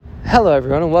Hello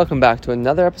everyone and welcome back to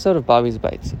another episode of Bobby's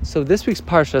Bites. So this week's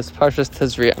Parsha is Parshas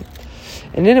Tazria.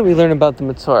 And in it we learn about the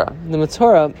Metzora. The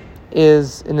Metzora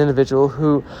is an individual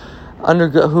who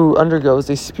undergoes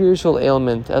a spiritual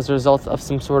ailment as a result of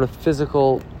some sort of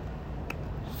physical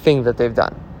thing that they've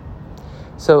done.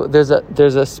 So there's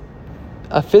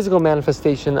a physical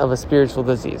manifestation of a spiritual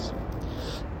disease.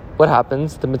 What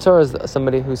happens? The Metzora is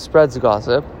somebody who spreads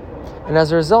gossip, and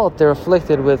as a result, they're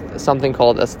afflicted with something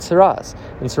called as tzaras.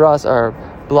 And tzaras are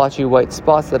blotchy white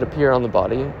spots that appear on the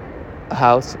body, a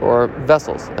house, or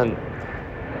vessels, and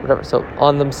whatever. So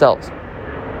on themselves.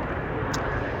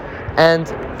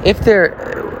 And if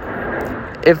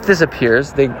this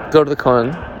appears, they go to the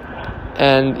Kohen,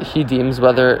 and he deems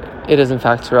whether it is in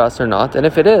fact tzaras or not. And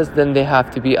if it is, then they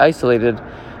have to be isolated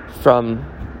from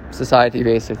society,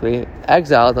 basically,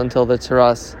 exiled until the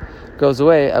tzaras goes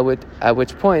away, at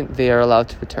which point they are allowed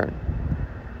to return.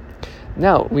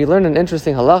 Now, we learn an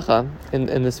interesting halacha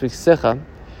in this week's Sicha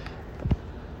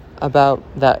about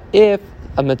that if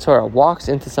a Metzora walks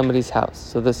into somebody's house,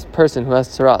 so this person who has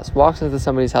tzaras walks into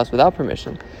somebody's house without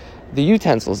permission, the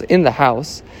utensils in the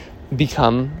house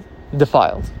become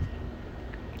defiled,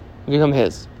 become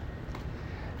his.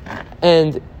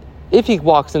 And if he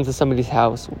walks into somebody's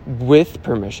house with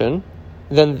permission,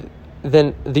 then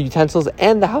the utensils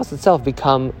and the house itself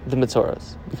become the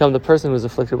Metzoras, become the person who is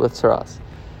afflicted with tzaras.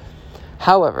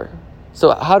 However,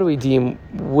 so how do we deem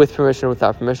with permission or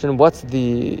without permission? What's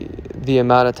the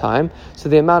amount of time? So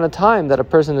the amount of time that a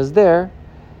person is there,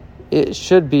 it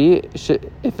should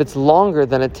if it's longer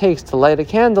than it takes to light a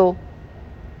candle,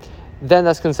 then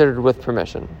that's considered with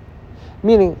permission.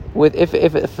 Meaning, if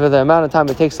for the amount of time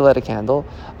it takes to light a candle,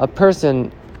 a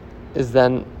person is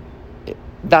then,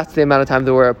 that's the amount of time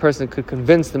where a person could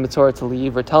convince the Metzora to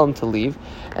leave or tell him to leave,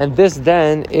 and this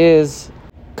then is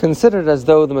considered as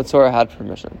though the Metzora had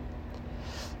permission.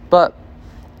 But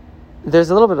there's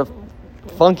a little bit of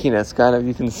funkiness, kind of,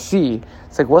 you can see.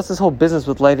 It's like, what's this whole business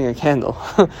with lighting a candle?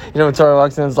 Metzora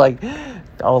walks in and is like,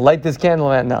 I'll light this candle,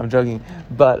 man. No, I'm joking.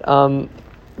 But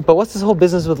what's this whole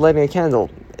business with lighting a candle?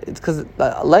 It's because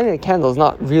lighting a candle is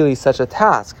not really such a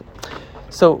task.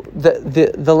 So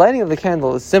the lighting of the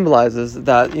candle symbolizes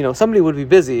that somebody would be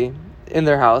busy in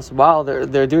their house while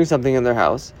they're doing something in their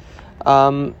house,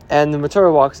 and the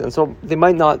Metzora walks in. So they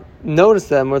might not notice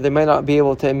them, or they might not be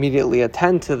able to immediately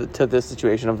attend to the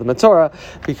situation of the Metzora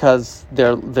because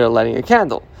they're lighting a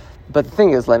candle. But the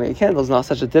thing is, lighting a candle is not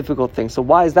such a difficult thing. So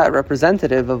why is that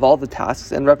representative of all the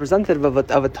tasks and representative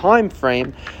of a time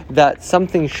frame that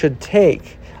something should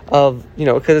take?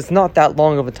 Because it's not that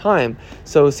long of a time.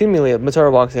 So seemingly a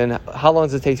Metzora walks in, how long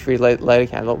does it take for you to light a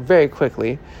candle? Very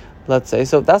quickly, let's say.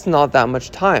 So that's not that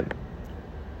much time.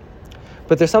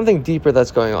 But there's something deeper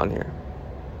that's going on here.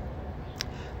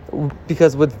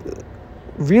 Because what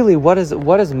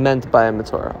is meant by a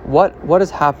Metzora? What is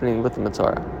happening with the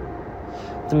Metzora?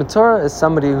 The Metzora is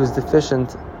somebody who's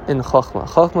deficient in Chokhmah.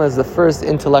 Chokhmah is the first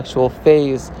intellectual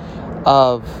phase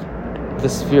of the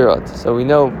Sefirot. So we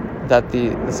know that the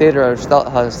Seder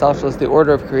HaShalshal is the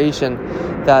order of creation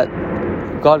that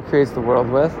God creates the world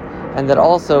with, and that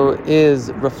also is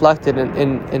reflected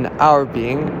in our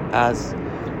being as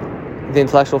the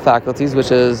intellectual faculties,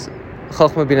 which is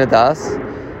Chokhmah Bina Das,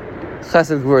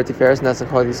 Chesed Gvura Tiferes Nesach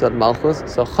Hod Yisod Malchus.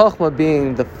 So Chokhmah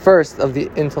being the first of the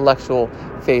intellectual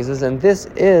phases, and this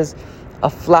is a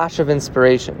flash of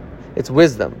inspiration. It's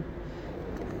wisdom.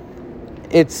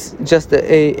 It's just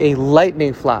a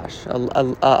lightning flash,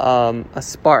 a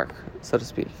spark, so to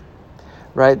speak,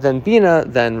 right? Then Bina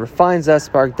then refines that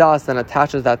spark, Das then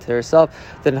attaches that to herself.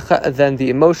 Then the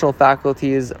emotional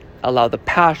faculties allow the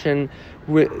passion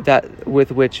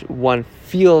with which one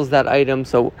feels that item.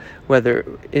 So whether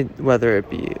it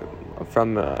be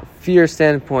from a fear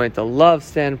standpoint, a love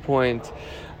standpoint,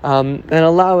 and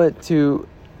allow it to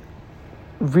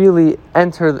really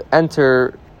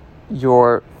enter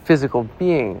your physical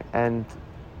being and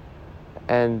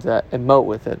emote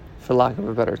with it, for lack of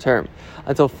a better term,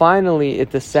 until finally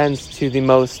it descends to the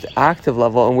most active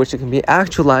level in which it can be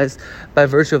actualized by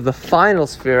virtue of the final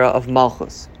sphere of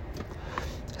Malchus.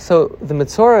 So the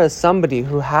Metzora is somebody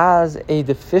who has a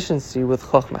deficiency with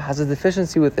Chokhmah, has a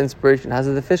deficiency with inspiration, has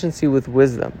a deficiency with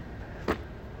wisdom.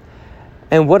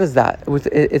 And what is that?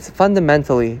 It's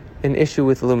fundamentally an issue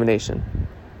with illumination.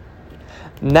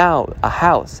 Now, a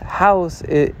house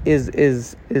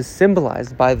is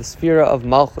symbolized by the sphere of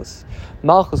Malchus.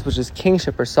 Malchus, which is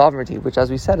kingship or sovereignty, which,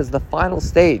 as we said, is the final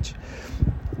stage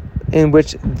in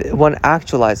which one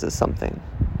actualizes something.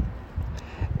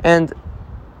 And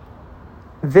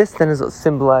this then is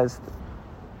symbolized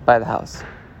by the house.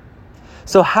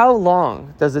 So how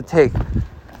long does it take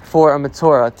for a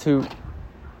metzora to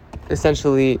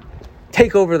essentially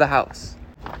take over the house?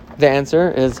 The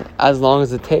answer is as long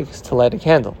as it takes to light a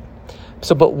candle.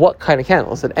 So, but what kind of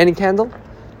candle? Is it any candle?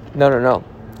 No.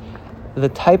 The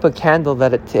type of candle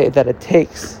that it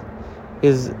takes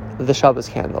is the Shabbos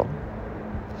candle.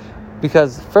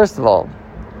 Because first of all,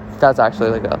 that's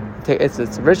actually like it's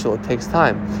a ritual. It takes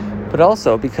time, but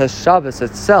also because Shabbos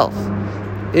itself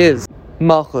is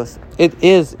malchus. It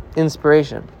is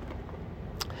inspiration.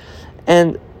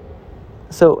 And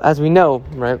so, as we know,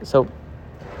 right? So,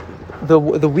 the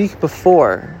week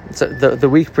before, so the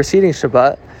week preceding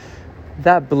Shabbat,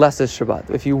 that blesses Shabbat.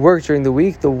 If you work during the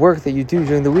week, the work that you do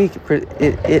during the week,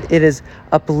 it is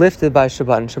uplifted by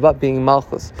Shabbat, and Shabbat being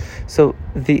malchus. So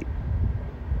it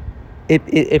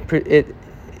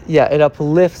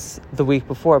uplifts the week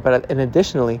before, and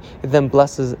additionally, it then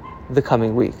blesses the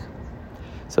coming week.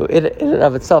 So it in and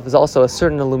of itself is also a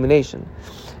certain illumination.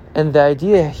 And the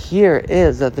idea here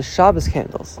is that the Shabbos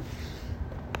candles,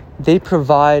 they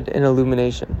provide an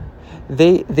illumination.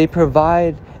 They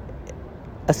provide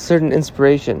a certain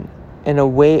inspiration and a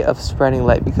way of spreading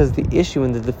light, because the issue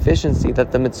and the deficiency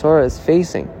that the metzora is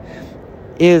facing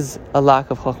is a lack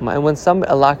of chokhmah, and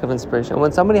a lack of inspiration. And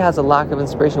when somebody has a lack of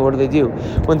inspiration, what do?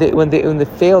 When they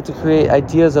fail to create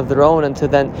ideas of their own and to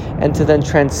then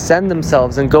transcend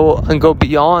themselves and go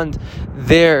beyond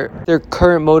their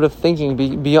current mode of thinking,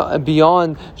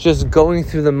 beyond just going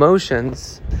through the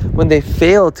motions, when they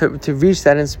fail to reach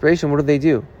that inspiration, what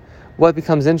do? What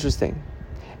becomes interesting?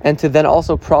 And to then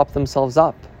also prop themselves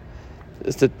up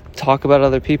is to talk about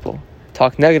other people,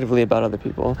 talk negatively about other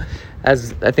people.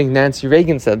 As I think Nancy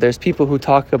Reagan said, there's people who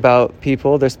talk about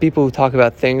people, there's people who talk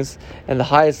about things, and the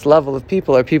highest level of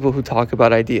people are people who talk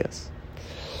about ideas.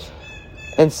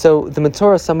 And so the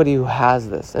metzora is somebody who has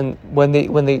this, and when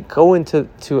they go into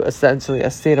essentially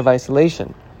a state of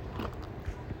isolation,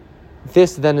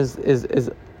 this then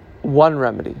is one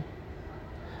remedy.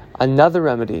 Another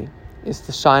remedy is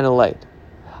to shine a light.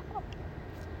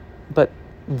 But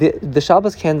the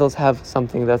Shabbos candles have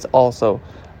something that's also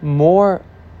more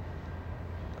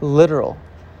literal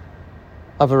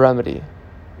of a remedy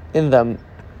in them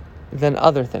than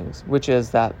other things, which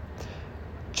is that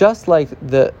just like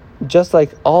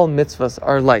all mitzvahs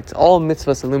are lights, all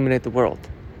mitzvahs illuminate the world,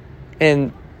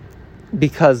 and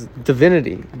because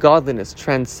divinity, godliness,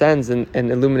 transcends and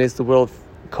illuminates the world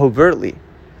covertly.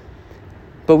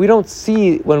 But we don't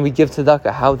see when we give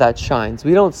tzedakah how that shines.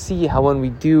 We don't see how when we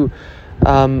do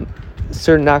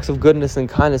certain acts of goodness and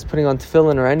kindness, putting on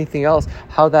tefillin or anything else,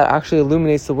 how that actually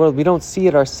illuminates the world. We don't see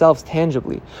it ourselves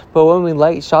tangibly. But when we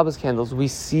light Shabbos candles, we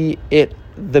see it.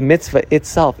 The mitzvah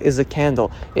itself is a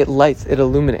candle. It lights, it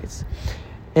illuminates.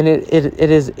 And it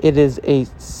is a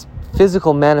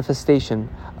physical manifestation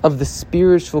of the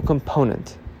spiritual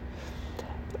component.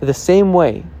 The same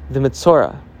way the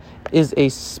metzora is a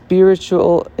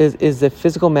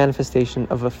physical manifestation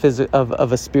of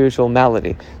a spiritual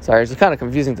malady. Sorry, it's kind of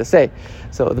confusing to say.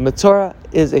 So the metzora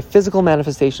is a physical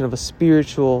manifestation of a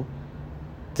spiritual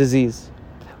disease,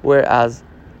 whereas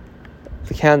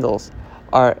the candles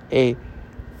are a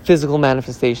physical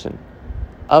manifestation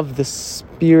of the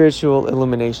spiritual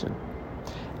illumination,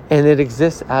 and it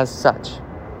exists as such.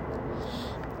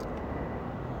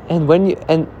 And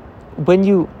when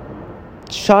you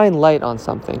shine light on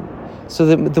something, so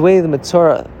the way the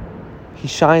metzora, he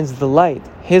shines the light,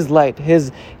 his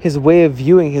way of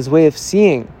viewing, his way of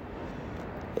seeing,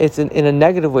 it's in a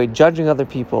negative way, judging other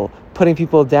people, putting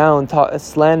people down,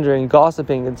 slandering,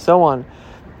 gossiping, and so on,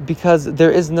 because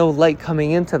there is no light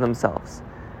coming into themselves.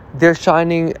 They're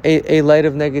shining a light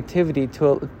of negativity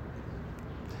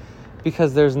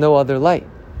because there's no other light.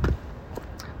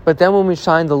 But then when we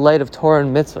shine the light of Torah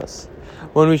and mitzvahs,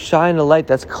 when we shine a light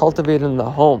that's cultivated in the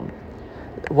home,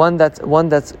 one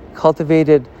that's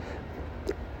cultivated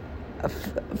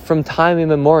from time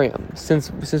immemorial, since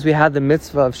we had the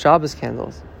mitzvah of Shabbos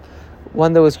candles,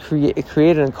 one that was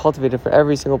created and cultivated for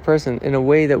every single person in a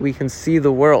way that we can see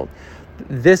the world.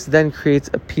 This then creates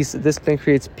peace in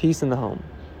the home.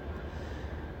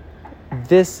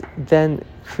 This then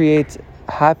creates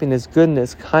happiness,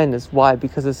 goodness, kindness. Why?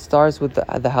 Because it starts with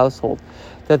the household.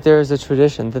 That there is a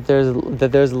tradition. That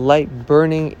there's light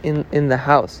burning in the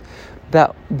house.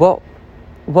 That what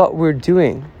we're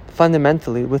doing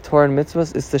fundamentally with Torah and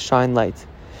mitzvahs is to shine light.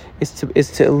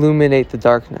 Is to illuminate the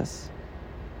darkness.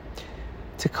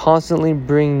 To constantly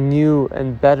bring new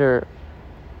and better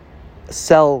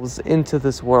selves into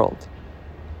this world,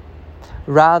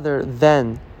 rather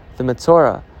than the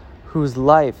metzora, whose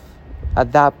life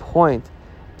at that point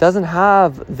doesn't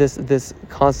have this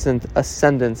constant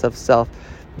ascendance of self,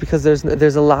 because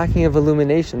there's a lacking of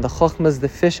illumination. The chokhmah is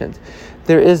deficient.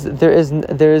 There is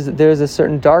a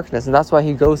certain darkness, and that's why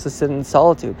he goes to sit in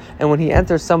solitude. And when he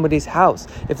enters somebody's house,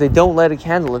 if they don't light a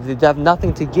candle, if they have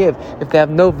nothing to give, if they have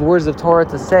no words of Torah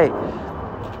to say,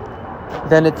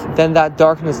 then that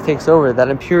darkness takes over, that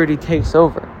impurity takes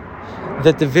over,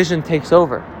 that division takes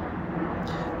over.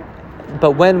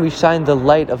 But when we shine the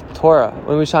light of Torah,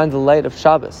 when we shine the light of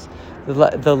Shabbos,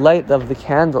 the light of the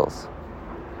candles,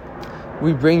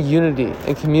 we bring unity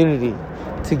and community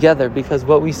together, because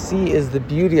what we see is the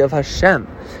beauty of Hashem,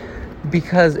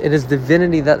 because it is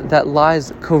divinity that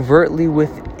lies covertly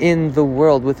within the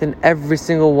world, within every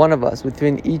single one of us,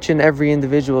 within each and every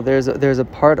individual. There's a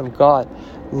part of God,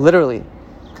 literally,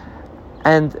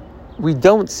 and we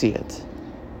don't see it.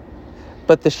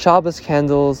 But the Shabbos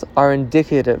candles are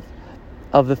indicative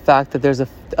of the fact that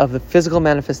of the physical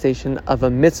manifestation of a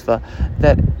mitzvah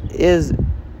that is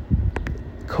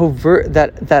covert,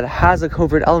 that has a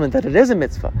covert element, that it is a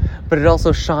mitzvah, but it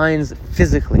also shines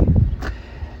physically.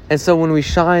 And so when we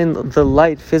shine the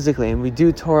light physically and we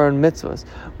do Torah and mitzvahs,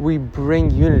 we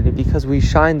bring unity, because we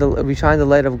shine the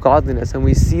light of godliness, and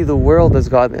we see the world as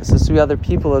godliness, and see other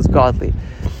people as godly.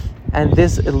 And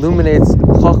this illuminates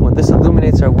chokhmah, this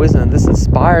illuminates our wisdom, and this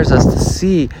inspires us to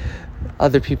see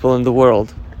other people in the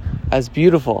world as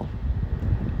beautiful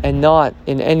and not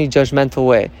in any judgmental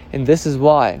way. And this is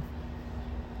why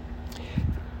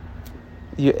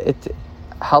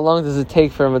how long does it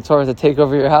take for a metzora to take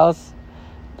over your house?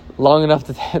 Long enough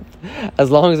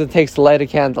as long as it takes to light a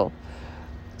candle.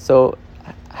 So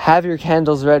have your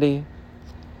candles ready,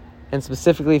 and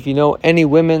specifically if you know any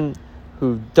women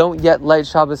who don't yet light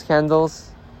Shabbos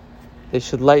candles, they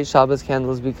should light Shabbos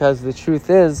candles, because the truth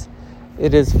is,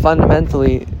 it is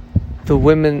fundamentally the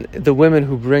women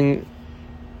who bring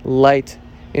light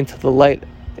into the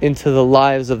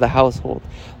lives of the household.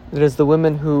 It is the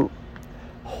women who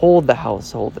hold the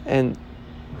household and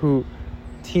who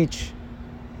teach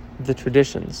the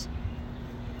traditions.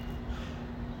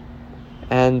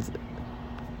 And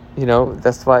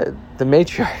that's why the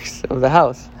matriarchs of the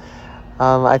house,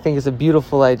 I think, is a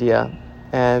beautiful idea.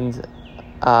 And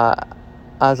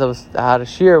as I had a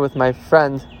shiur with my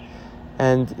friend,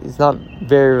 and he's not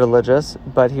very religious,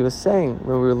 but he was saying,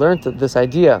 when we learned this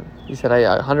idea, he said, I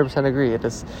 100% agree.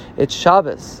 It's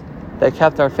Shabbos that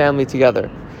kept our family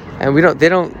together. And they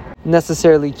don't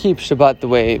necessarily keep Shabbat the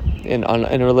way in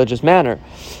a religious manner,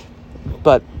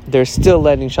 but they're still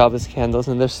lighting Shabbos candles,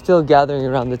 and they're still gathering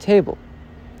around the table,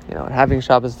 and having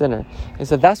Shabbos dinner. And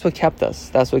so that's what kept us.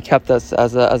 That's what kept us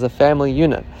as a family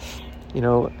unit.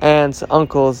 Aunts,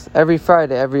 uncles, every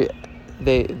Friday,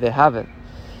 they have it.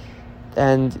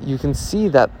 And you can see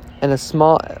that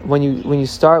when you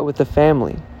start with the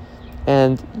family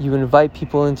and you invite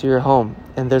people into your home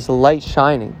and there's a light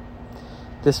shining,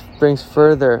 this brings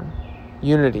further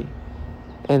unity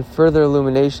and further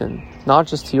illumination, not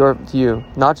just to you,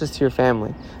 not just to your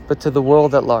family, but to the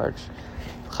world at large.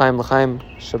 L'chaim, l'chaim,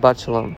 Shabbat Shalom.